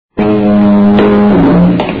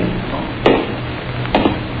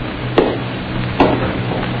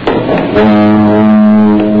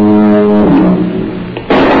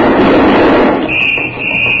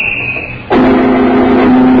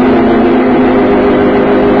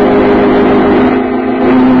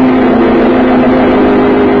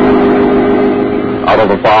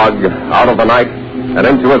Bulldog out of the night, and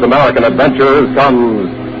into his American adventures comes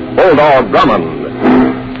Bulldog Drummond.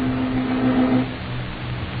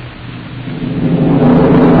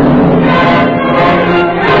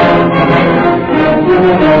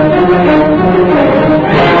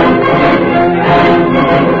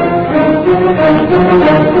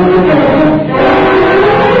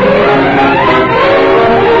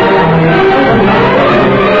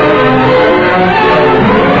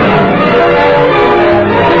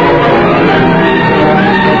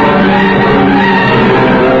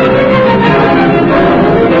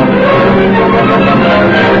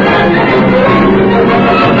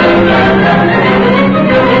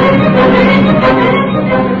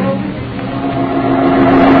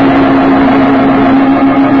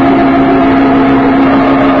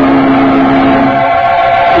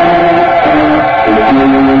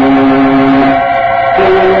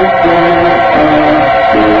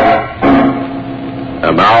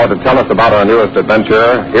 And now, to tell us about our newest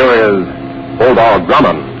adventure, here is Bulldog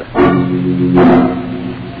Drummond.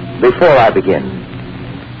 Before I begin,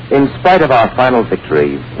 in spite of our final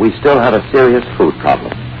victory, we still have a serious food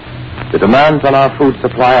problem. The demands on our food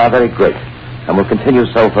supply are very great and will continue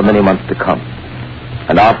so for many months to come.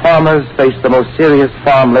 And our farmers face the most serious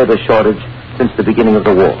farm labor shortage since the beginning of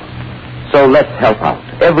the war. So let's help out.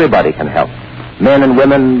 Everybody can help. Men and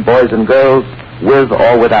women, boys and girls, with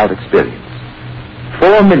or without experience.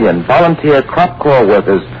 4 million volunteer crop corps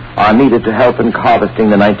workers are needed to help in harvesting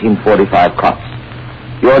the 1945 crops.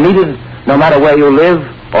 You're needed no matter where you live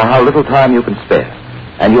or how little time you can spare,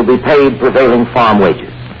 and you'll be paid prevailing farm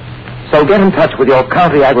wages. So get in touch with your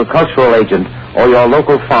county agricultural agent or your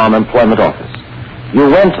local farm employment office. You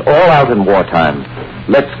went all out in wartime.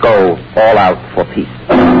 Let's go all out for peace.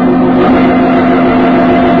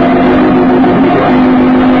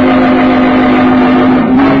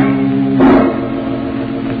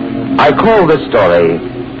 I call this story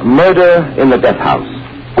Murder in the Death House.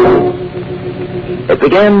 It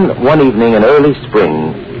began one evening in early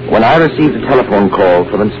spring when I received a telephone call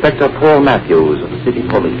from Inspector Paul Matthews of the city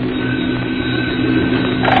police.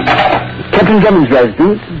 Captain Drummond's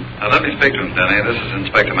residence. Let me speak to him, Denny. This is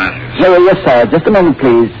Inspector Matthews. Yes, sir. Just a moment,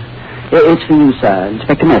 please. It's for you, sir.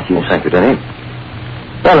 Inspector Matthews. Oh, thank you, Denny.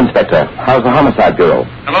 Well, Inspector, how's the Homicide Bureau?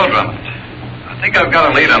 Hello, Drummond. I think I've got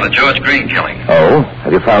a lead on the George Green killing. Oh?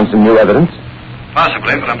 Have you found some new evidence?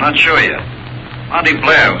 Possibly, but I'm not sure yet. Monty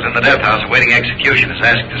Blair, who's in the death house awaiting execution, has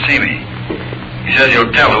asked to see me. He says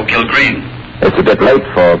he'll tell who killed Green. It's a bit late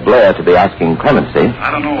for Blair to be asking clemency. I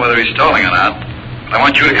don't know whether he's stalling or not, but I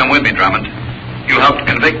want you to come with me, Drummond. You'll help to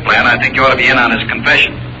convict Blair, and I think you ought to be in on his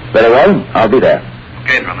confession. Very well. I'll be there.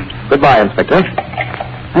 Okay, Drummond. Goodbye, Inspector.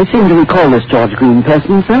 I seem to recall this George Green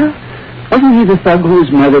person, sir. Wasn't he the thug who was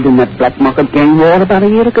murdered in that black market gang war about a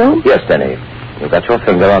year ago? Yes, Denny. You've got your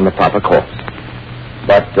finger on the proper corpse.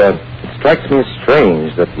 But it strikes me as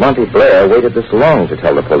strange that Monty Blair waited this long to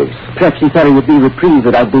tell the police. Perhaps he thought he would be reprieved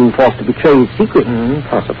without being forced to betray his secret.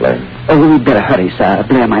 Possibly. Oh, we'd better hurry, sir.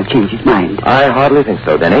 Blair might change his mind. I hardly think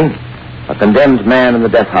so, Denny. A condemned man in the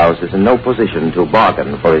death house is in no position to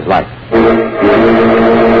bargain for his life.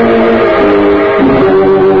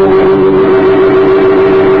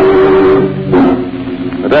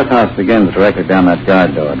 The death house begins directly down that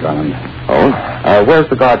guard door, Drummond. Oh? Where's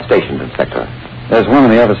the guard stationed, Inspector? There's one on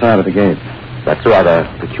the other side of the gate. That's a rather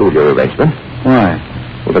peculiar arrangement. Why?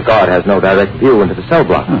 Well, the guard has no direct view into the cell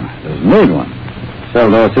block. Doesn't need one. Cell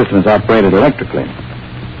door system is operated electrically.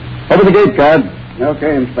 Over the gate, guard.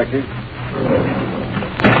 Okay, Inspector.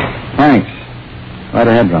 Thanks. Right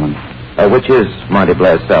ahead, Drummond. Which is Monty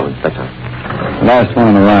Blair's cell, Inspector? The last one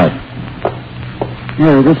on the right.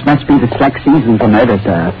 Oh, this must be the slack season for murder,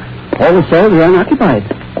 sir. All the cells are unoccupied.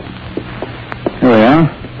 Here we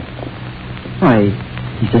are. Why,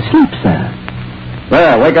 he's asleep, sir.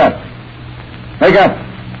 Blair, wake up. Wake up.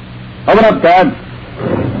 Open up, guard.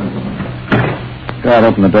 Guard,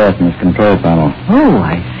 open the door from his control panel. Oh,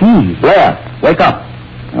 I see. Blair, wake up.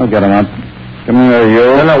 I'll get him up. Come here,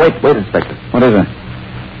 you. No, wait, Inspector. What is it?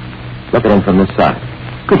 Look at him from this side.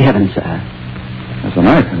 Good heavens, sir. There's a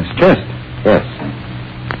knife in his chest. Yes.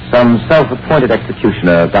 Some self-appointed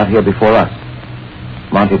executioner got here before us.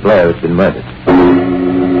 Monty Blair has been murdered.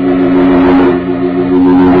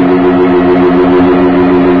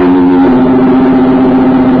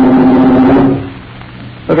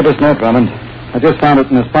 Look at this note, Drummond. I just found it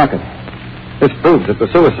in his pocket. This proves it was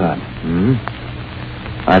suicide.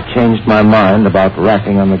 I've changed my mind about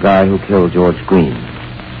ratting on the guy who killed George Green.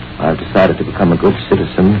 I've decided to become a good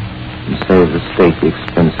citizen and save the state the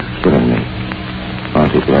expense of killing me.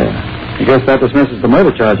 Monty Blair. I guess that dismisses the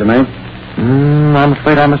murder charge, mate. I'm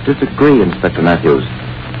afraid I must disagree, Inspector Matthews.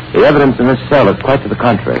 The evidence in this cell is quite to the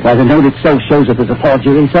contrary. Why, the note itself shows it as a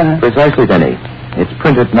forgery, sir. Precisely, Denny. It's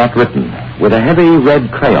printed, not written, with a heavy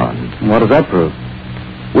red crayon. What does that prove?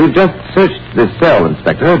 We've just searched this cell,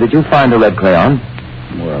 Inspector. Did you find a red crayon?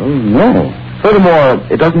 Well, no. Furthermore,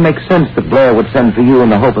 it doesn't make sense that Blair would send for you in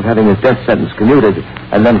the hope of having his death sentence commuted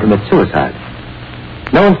and then commit suicide.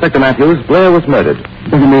 No, Inspector Matthews, Blair was murdered.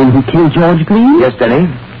 The man who killed George Green? Yes, Denny.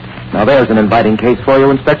 Now, there's an inviting case for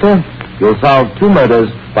you, Inspector. You'll solve 2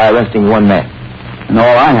 murders by arresting 1 man. And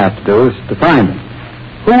all I have to do is to find him.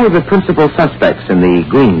 Who were the principal suspects in the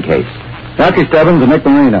Green case? Rocky Stebbins and Nick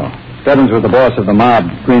Marino. Stebbins was the boss of the mob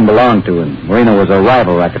Green belonged to, and Marino was a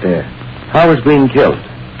rival racketeer. How was Green killed?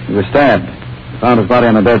 He was stabbed. Found his body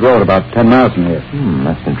on a dead road about 10 miles from here.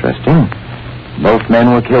 That's interesting. Both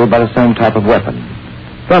men were killed by the same type of weapon.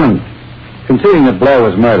 Drummond, conceding that Blair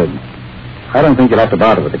was murdered, I don't think you'll have to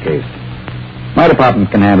bother with the case. My department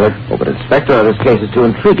can handle it. Oh, but, Inspector, this case is too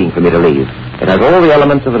intriguing for me to leave. It has all the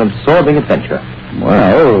elements of an absorbing adventure.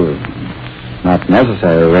 Well, not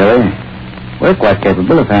necessary, really. We're quite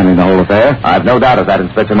capable of handling the whole affair. I've no doubt of that,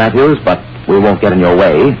 Inspector Matthews, but we won't get in your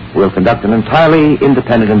way. We'll conduct an entirely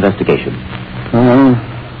independent investigation. All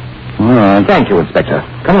right. Thank you, Inspector.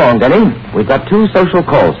 Come along, Denny. We've got 2 social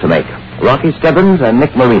calls to make. Rocky Stebbins and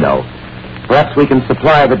Nick Marino. Perhaps we can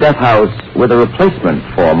supply the death house with a replacement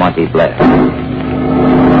for Monty Blair.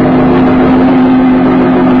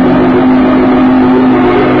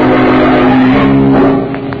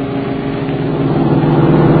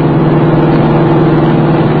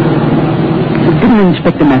 Didn't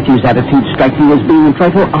Inspector Matthews' attitude strike you as being a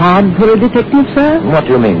trifle odd for a detective, sir? What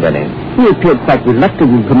do you mean, Denny? He appeared quite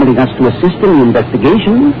reluctant in permitting us to assist in the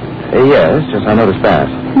investigation. Yes, I noticed that.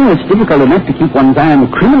 No, it's difficult enough to keep one's eye on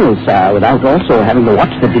the criminals, sir, without also having to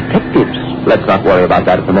watch the detectives. Let's not worry about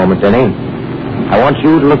that at the moment, Denny. I want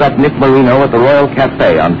you to look up Nick Marino at the Royal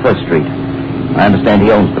Cafe on 1st Street. I understand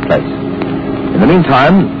he owns the place. In the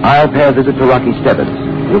meantime, I'll pay a visit to Rocky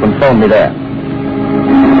Stebbins. You can phone me there.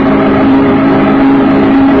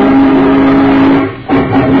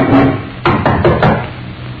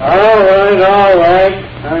 All right.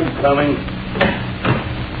 I'm coming.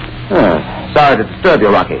 Sorry to disturb you,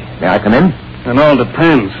 Rocky. May I come in? It all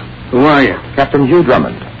depends. Who are you? Captain Hugh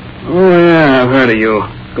Drummond. Oh, yeah, I've heard of you.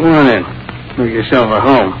 Go on in. Make yourself at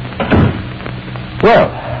home. Well,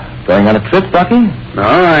 going on a trip, Rocky? No,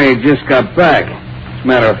 I just got back. As a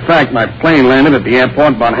matter of fact, my plane landed at the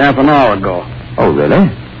airport about half an hour ago. Oh, really?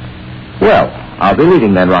 Well, I'll be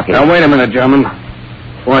leaving then, Rocky. Now, wait a minute, Drummond.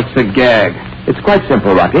 What's the gag? It's quite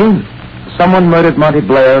simple, Rocky. Someone murdered Monty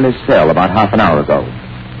Blair in his cell about half an hour ago.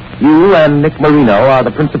 You and Nick Marino are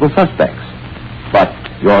the principal suspects. But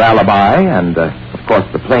your alibi and, of course,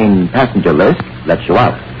 the plane passenger list lets you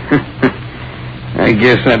out. I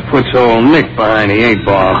guess that puts old Nick behind the 8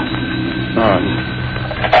 ball.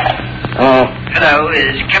 Hello,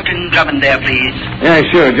 is Captain Drummond there, please? Yeah,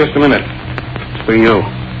 sure, just a minute. It's for you.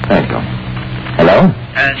 Thank you. Hello?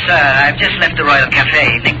 Sir, I've just left the Royal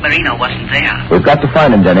Cafe. Nick Marino wasn't there. We've got to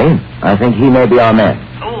find him, Denny. I think he may be our man.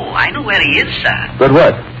 Oh, I know where he is, sir. Good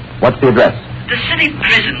work. What's the address? The city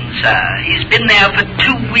prison, sir. He's been there for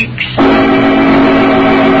 2 weeks.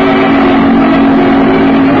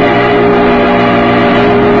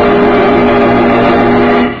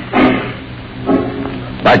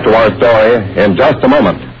 Back to our story in just a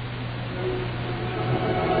moment.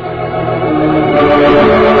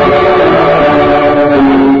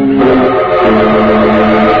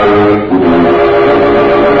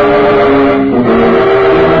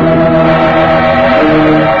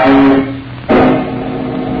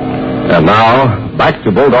 And now, back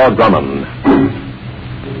to Bulldog Drummond.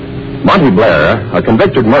 Monty Blair, a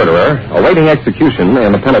convicted murderer awaiting execution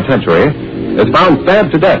in the penitentiary, is found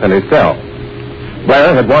stabbed to death in his cell.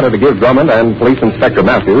 Blair had wanted to give Drummond and Police Inspector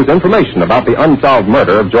Matthews information about the unsolved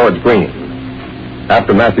murder of George Green.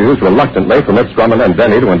 After Matthews reluctantly permits Drummond and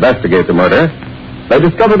Denny to investigate the murder, they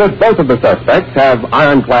discover that both of the suspects have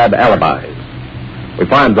ironclad alibis. We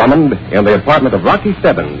find Drummond in the apartment of Rocky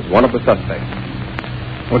Stebbins, one of the suspects.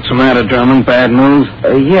 What's the matter, Drummond? Bad news?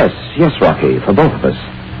 Yes, Rocky, for both of us.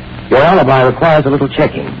 Your alibi requires a little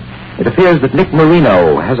checking. It appears that Nick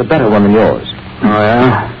Marino has a better one than yours. Oh,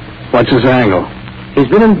 yeah? What's his angle? He's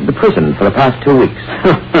been in the prison for the past 2 weeks.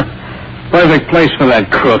 Perfect place for that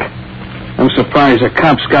crook. I'm surprised the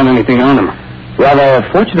cops got anything on him. Rather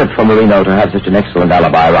fortunate for Marino to have such an excellent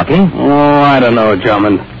alibi, Rocky. Oh, I don't know,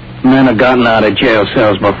 Drummond. Men have gotten out of jail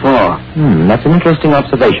cells before. That's an interesting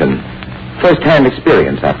observation. First-hand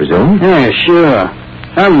experience, I presume. Yeah, sure.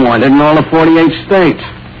 I'm wanted in all the 48 states.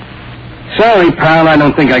 Sorry, pal, I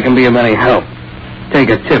don't think I can be of any help. take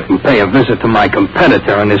a tip and pay a visit to my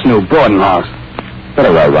competitor in this new boarding house.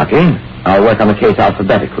 Very well, Rocky. I'll work on the case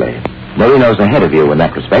alphabetically. Marino's ahead of you in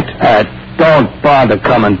that respect. Don't bother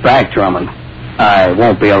coming back, Drummond. I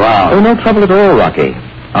won't be around. Oh, no trouble at all, Rocky.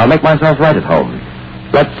 I'll make myself right at home.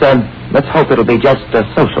 Let's hope it'll be just a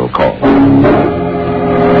social call.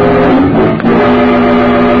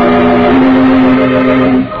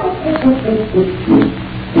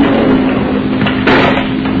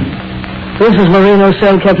 This is Marino's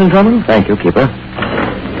cell, Captain Drummond. Thank you, Keeper.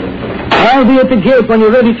 I'll be at the gate when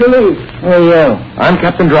you're ready to leave. Who are you? I'm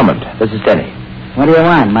Captain Drummond. This is Denny. What do you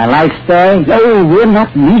want? My life story? No, we're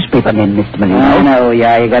not newspaper men, Mr. Marino. I know,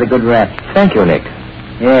 yeah. You got a good rep. Thank you, Nick.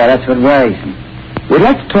 Yeah, that's what worries me. We'd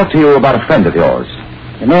like to talk to you about a friend of yours.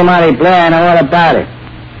 The name Monty Blair, I know all about it.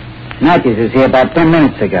 Matthews was here about 10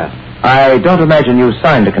 minutes ago. I don't imagine you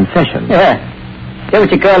signed a confession. Yeah. Is that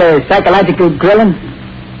what you call a psychological grilling?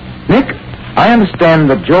 Nick, I understand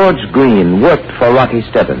that George Green worked for Rocky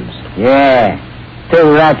Stebbins. Yeah.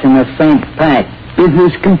 2 rats in the same pack.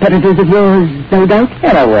 Business competitors of yours, no doubt?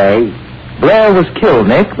 In a way. Blair was killed,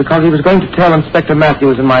 Nick, because he was going to tell Inspector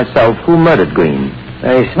Matthews and myself who murdered Green.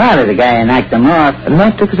 Very smart of the guy and knocked him off.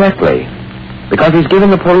 Not exactly. Because he's given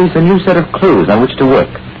the police a new set of clues on which to work.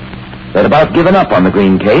 They'd about given up on the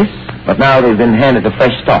Green case, but now they've been handed a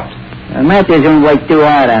fresh start. Matthews won't work too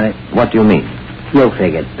hard on it. What do you mean? You'll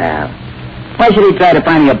figure it, pal. Why should he try to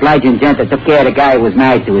find the obliging gent that took care of the guy who was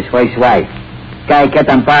married to his first wife? Guy kept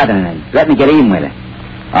on bothering him, let me get even with her.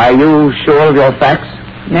 Are you sure of your facts?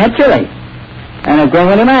 Naturally. And I'm going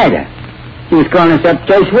with him either. He was calling himself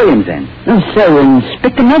Joyce Williams then. So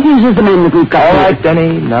Inspector Matthews is the man that we've got. All right,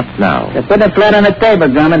 Denny, not now. So put the flat on the table,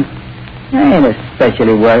 Drummond. I ain't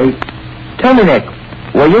especially worried. Tell me, Nick,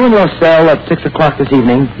 were you in your cell at 6 o'clock this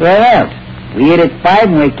evening? Where else? We eat at 5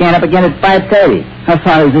 and we can't up again at 5:30. How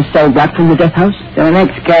far is this cell back from the death house? To the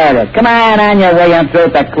next corridor. Come on your way on through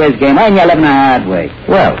with that quiz game. And you're living the hard way.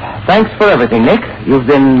 Well, thanks for everything, Nick. You've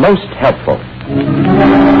been most helpful.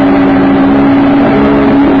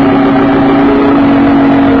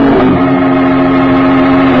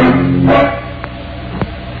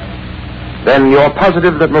 Then you're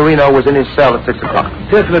positive that Marino was in his cell at 6 o'clock?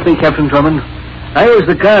 Definitely, Captain Drummond. I was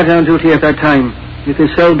the guard on duty at that time. If his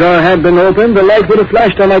cell door had been open, the light would have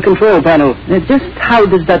flashed on my control panel. Just how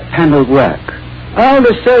does that panel work? All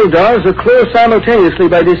the cell doors are closed simultaneously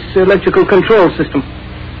by this electrical control system.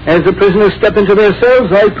 As the prisoners step into their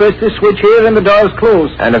cells, I press this switch here and the doors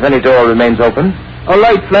close. And if any door remains open? A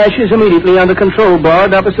light flashes immediately on the control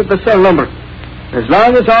board opposite the cell number. As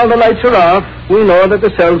long as all the lights are off, we know that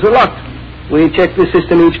the cells are locked. We check the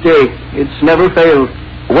system each day. It's never failed.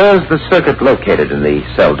 Where's the circuit located in the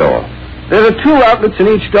cell door? There are 2 outlets in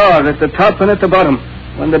each door, at the top and at the bottom.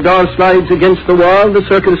 When the door slides against the wall, the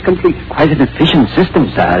circuit is complete. Quite an efficient system,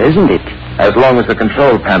 sir, isn't it? As long as the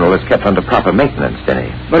control panel is kept under proper maintenance,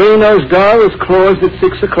 Denny. Marino's door was closed at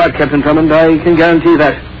 6 o'clock, Captain Drummond. I can guarantee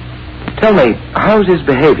that. Tell me, how's his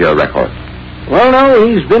behavior record? Well, now,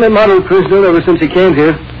 he's been a model prisoner ever since he came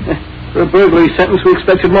here. For a burglary sentence, we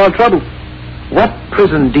expected more trouble. What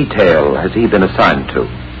prison detail has he been assigned to?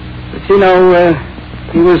 But see, now,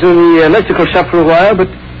 he was in the electrical shop for a while, but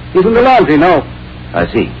he's in the laundry now. I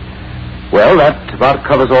see. Well, that about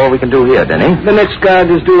covers all we can do here, Denny. The next guard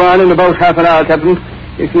is due on in about half an hour, Captain.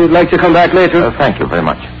 If you'd like to come back later. Thank you very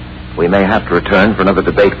much. We may have to return for another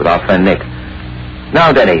debate with our friend Nick.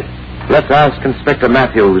 Now, Denny, let's ask Inspector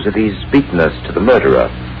Matthews if he's beaten us to the murderer.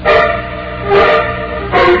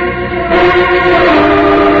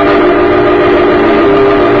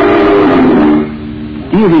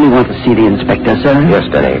 Do you really want to see the inspector, sir? Yes,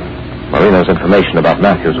 Denny. Marino's information about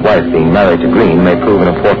Matthew's wife being married to Green may prove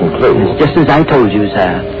an important clue. It's just as I told you,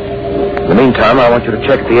 sir. In the meantime, I want you to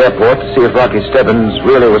check the airport to see if Rocky Stebbins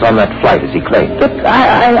really was on that flight as he claimed. But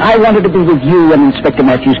I wanted to be with you when Inspector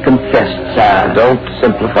Matthews confessed, sir. Don't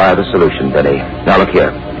simplify the solution, Denny. Now, look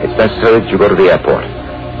here. It's necessary that you go to the airport.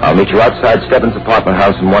 I'll meet you outside Stebbins' apartment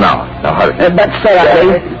house in 1 hour. Now, hurry. But,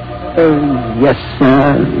 sir, yes,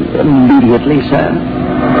 sir. Immediately, sir.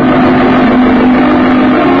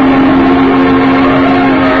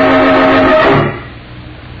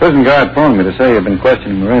 Prison guard phoned me to say you've been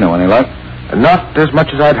questioning Marino. Any luck? Not as much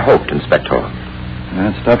as I'd hoped, Inspector.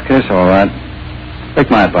 That's a tough case, all right. Take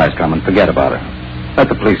my advice, Drummond. Forget about it. Let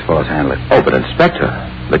the police force handle it. Oh, but Inspector,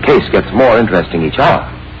 the case gets more interesting each hour.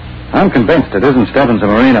 I'm convinced it isn't Stebbins or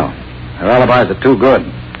Marino. Their alibis are too good.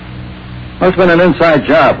 Must have been an inside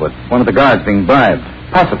job with one of the guards being bribed.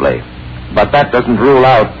 Possibly. But that doesn't rule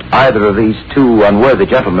out either of these 2 unworthy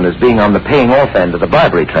gentlemen as being on the paying off end of the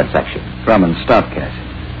bribery transaction. Drummond, stop, Cassie.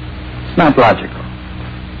 It's not logical.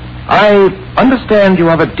 I understand you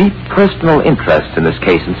have a deep personal interest in this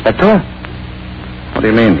case, Inspector. What do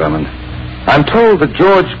you mean, Drummond? I'm told that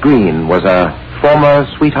George Green was a former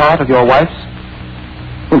sweetheart of your wife's.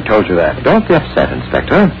 Who told you that? Don't be upset,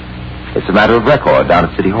 Inspector. It's a matter of record down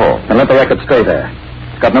at City Hall. Then let the record stay there.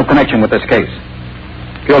 It's got no connection with this case.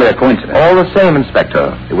 Purely a coincidence. All the same,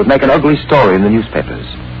 Inspector, it would make an ugly story in the newspapers.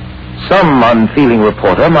 Some unfeeling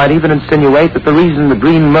reporter might even insinuate that the reason the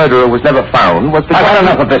Green murderer was never found was because... I've had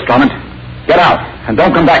enough of this, Drummond. Get out, and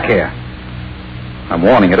don't come back here. I'm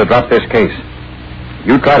warning you to drop this case. If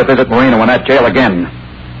you try to visit Marino in that jail again,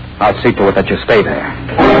 I'll see to it that you stay there.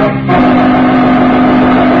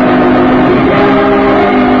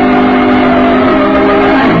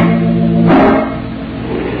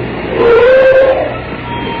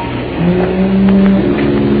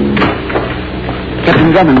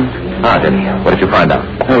 Captain Drummond. Ah, Denny, what did you find out?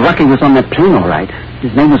 Rocky was on that plane, all right.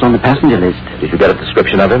 His name was on the passenger list. Did you get a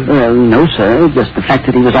description of him? Well, no, sir. Just the fact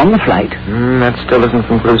that he was on the flight. That still isn't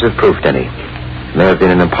conclusive proof, Denny. He may have been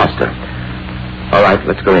an imposter. All right,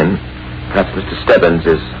 let's go in. Perhaps Mr. Stebbins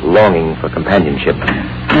is longing for companionship.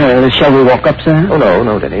 Shall we walk up, sir? Oh,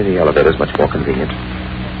 no, Denny. The elevator's much more convenient.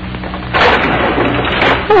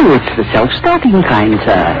 Oh, it's the self-starting kind,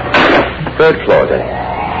 sir. Third floor, Denny.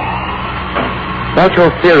 About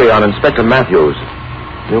your theory on Inspector Matthews,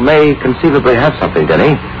 you may conceivably have something,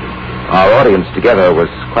 Denny. Our audience together was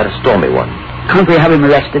quite a stormy one. Can't we have him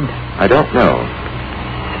arrested? I don't know.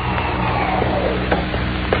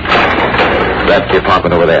 That's the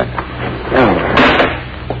apartment over there. Oh.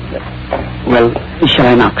 Well, shall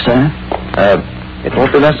I knock, sir? It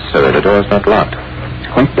won't be necessary. The door's not locked.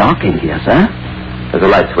 It's quite dark in here, sir. There's a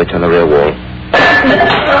light switch on the rear wall.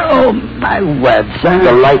 Oh, my word, sir.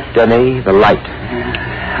 The light, Denny, the light.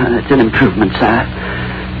 It's an improvement, sir.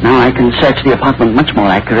 Now I can search the apartment much more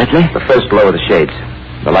accurately. The first lower the shades.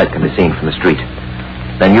 The light can be seen from the street.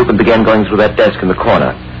 Then you can begin going through that desk in the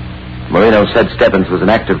corner. Marino said Stebbins was an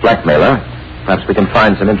active blackmailer. Perhaps we can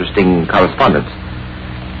find some interesting correspondence.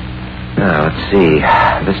 Now, let's see.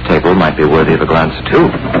 This table might be worthy of a glance or two.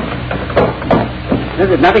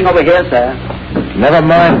 There's nothing over here, sir. Never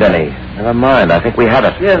mind, Denny. Never mind. I think we have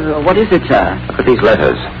it. Yes, what is it, sir? Look at these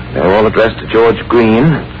letters. They're all addressed to George Green,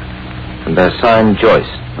 and they're signed Joyce.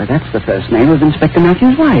 Well, that's the first name of Inspector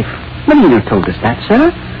Matthews' wife. Marino told us that,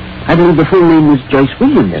 sir. I believe the full name was Joyce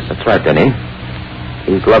Williams. Yes, that's right, Denny.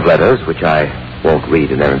 These love letters, which I won't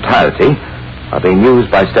read in their entirety, are being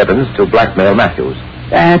used by Stebbins to blackmail Matthews.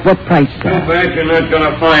 At what price, sir? Too bad you're not going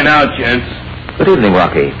to find out, gents. Good evening,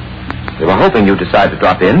 Rocky. We were hoping you'd decide to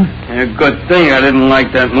drop in. Yeah, good thing I didn't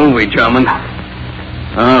like that movie, Drummond.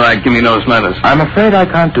 All right, give me those letters. I'm afraid I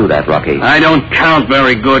can't do that, Rocky. I don't count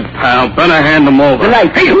very good, pal. Better hand them over. The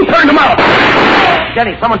light. Hey, who turned them out?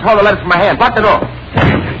 Jenny, someone tore the letters from my hand. Lock the door.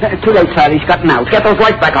 Too late, sir. He's gotten out. Get those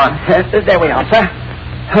lights back on. There we are, sir.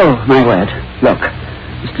 Oh, my word. Look,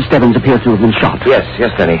 Mr. Stebbins appears to have been shot. Yes,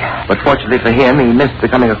 Denny. But fortunately for him, he missed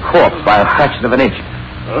becoming a corpse by a fraction of an inch.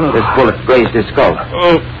 This bullet grazed his skull.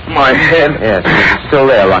 Oh, my head. Yes, it's still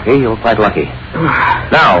there, Rocky. You're quite lucky.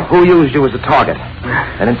 Now, who used you as a target?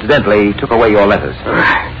 And incidentally, took away your letters?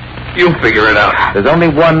 You figure it out. There's only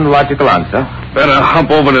one logical answer. Better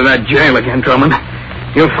hump over to that jail again, Drummond.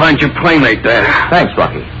 You'll find your playmate there. Thanks,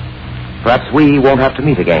 Rocky. Perhaps we won't have to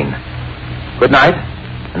meet again. Good night,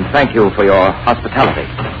 and thank you for your hospitality.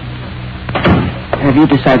 Have you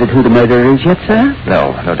decided who the murderer is yet, sir?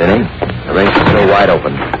 No, Denny. The race is still wide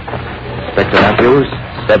open. Inspector Matthews,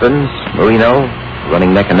 Stebbins, Marino,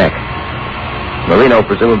 running neck and neck. Marino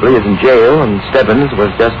presumably is in jail, and Stebbins was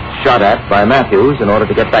just shot at by Matthews in order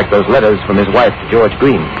to get back those letters from his wife to George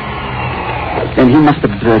Green. Then he must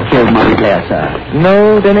have killed Monty Blair, sir.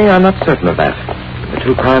 No, Denny, I'm not certain of that. The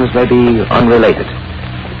two crimes may be unrelated.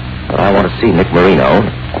 But I want to see Nick Marino.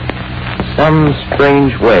 Some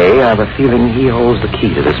strange way, I have a feeling he holds the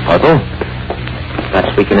key to this puzzle.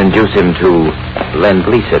 Perhaps we can induce him to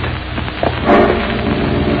lend-lease it.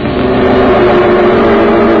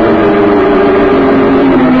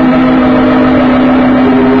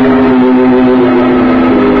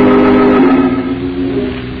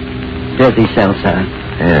 Dirty cell, sir.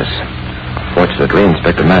 Yes. Fortunately,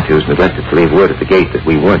 Inspector Matthews neglected to leave word at the gate that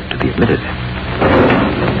we weren't to be admitted.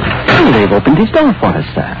 Oh, they've opened his door for us,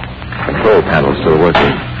 sir. Control panel's still working.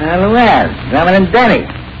 Well, Drummond and Denny.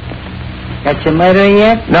 Got your murderer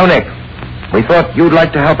yet? No, Nick. We thought you'd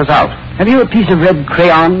like to help us out. Have you a piece of red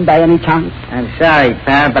crayon by any chance? I'm sorry,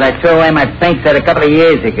 pal, but I threw away my paint set a couple of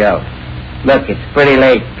years ago. Look, it's pretty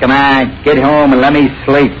late. Come on, get home and let me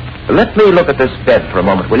sleep. Let me look at this bed for a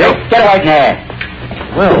moment, will you? Get right there.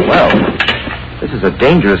 Well. This is a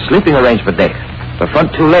dangerous sleeping arrangement, Nick. The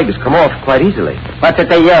front two legs come off quite easily. What's it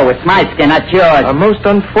to you? It's my skin, not yours. A most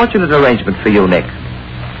unfortunate arrangement for you, Nick.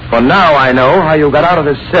 For now I know how you got out of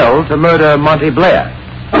this cell to murder Monty Blair.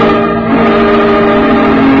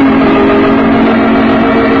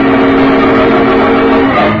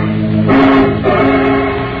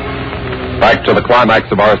 Back to the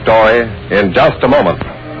climax of our story in just a moment.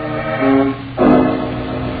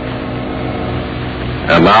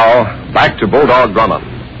 And now, back to Bulldog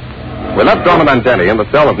Drummond. We left Drummond and Denny in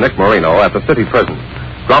the cell of Nick Marino at the city prison.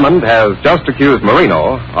 Drummond has just accused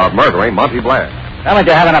Marino of murdering Monty Blair. Drummond,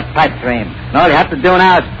 you're having a pipe dream. And all you have to do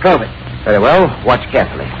now is prove it. Very well. Watch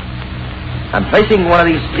carefully. I'm placing one of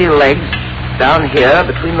these steel legs down here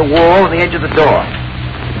between the wall and the edge of the door.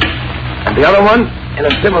 And the other one in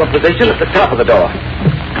a similar position at the top of the door.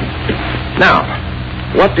 Now,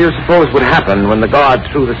 what do you suppose would happen when the guard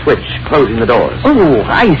threw the switch, closing the doors? Oh,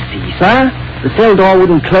 I see, sir. The cell door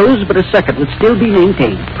wouldn't close, but a circuit would still be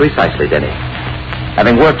maintained. Precisely, Denny.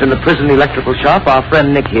 Having worked in the prison electrical shop, our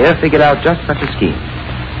friend Nick here figured out just such a scheme.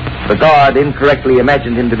 The guard incorrectly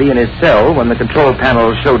imagined him to be in his cell when the control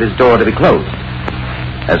panel showed his door to be closed.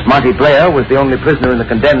 As Monty Blair was the only prisoner in the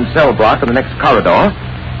condemned cell block in the next corridor,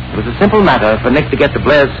 it was a simple matter for Nick to get to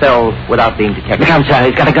Blair's cell without being detected. Look out, sir.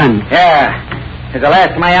 He's got a gun. Yeah. It's the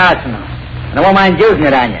last of my arsenal. And I won't mind using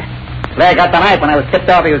it on you. Blair got the knife when I was tipped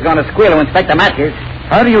off he was going to squeal to inspect the matches.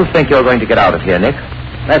 How do you think you're going to get out of here, Nick?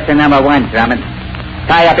 Lesson number 1, Drummond.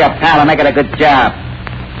 Tie up your pal and make it a good job.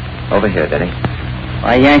 Over here, Denny.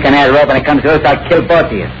 Why, yanking that rope when it comes to us, I'll kill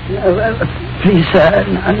both of you. Please, sir,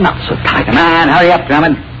 not so tight. Come on, hurry up,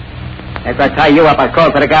 Drummond. After I tie you up, I'll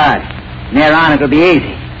call for the guard. From there on, it'll be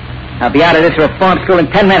easy. I'll be out of this reform school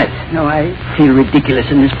in 10 minutes. No, I feel ridiculous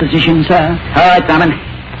in this position, sir. All right, Drummond.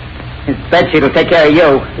 This bedsheet will take care of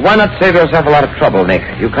you. Why not save yourself a lot of trouble, Nick?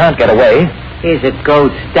 You can't get away. Here's a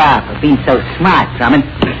gold star for being so smart, Drummond.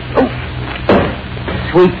 Oh.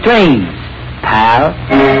 Sweet dreams, pal.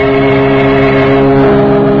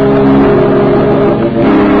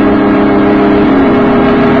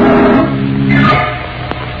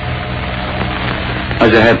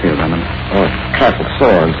 How's your head feel, Drummond? Oh, trifle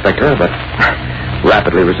sore, Inspector, but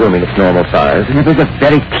rapidly resuming its normal size. It was a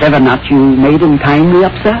very clever knot you made in tying me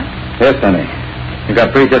up, sir. Yes, Sonny. You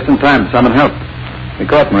got free just in time to summon help. We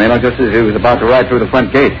caught Marino just as he was about to ride through the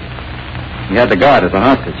front gate. He had the guard as a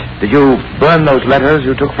hostage. Did you burn those letters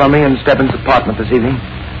you took from me in Stebbins' apartment this evening?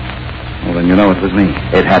 Well, then you know it was me.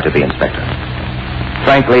 It had to be, Inspector.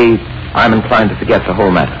 Frankly, I'm inclined to forget the whole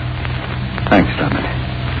matter. Thanks, Drummond.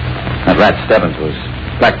 That rat Stebbins was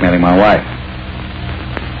blackmailing my wife.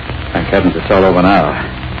 Thank heavens it's all over now.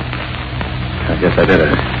 I guess I did a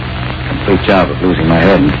complete job of losing my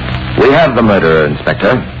head. We have the murderer, Inspector,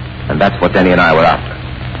 and that's what Denny and I were after.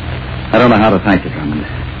 I don't know how to thank you, Drummond.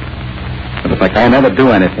 But if I can never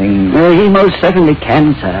do anything... Well, he most certainly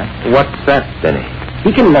can, sir. What's that, Denny?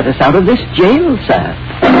 He can let us out of this jail, sir.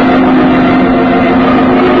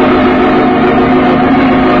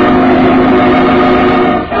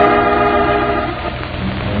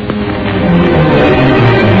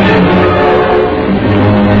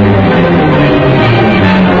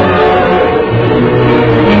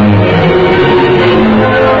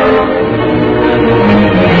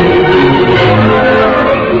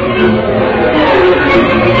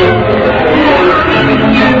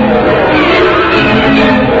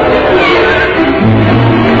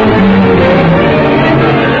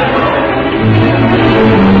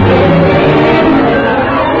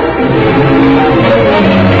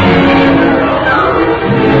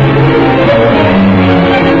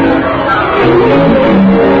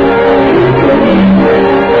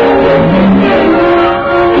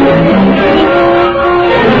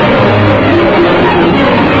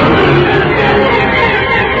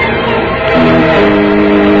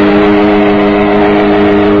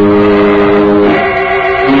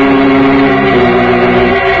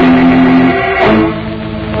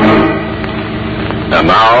 And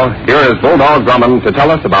now, here is Bulldog Drummond to tell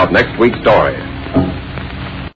us about next week's story.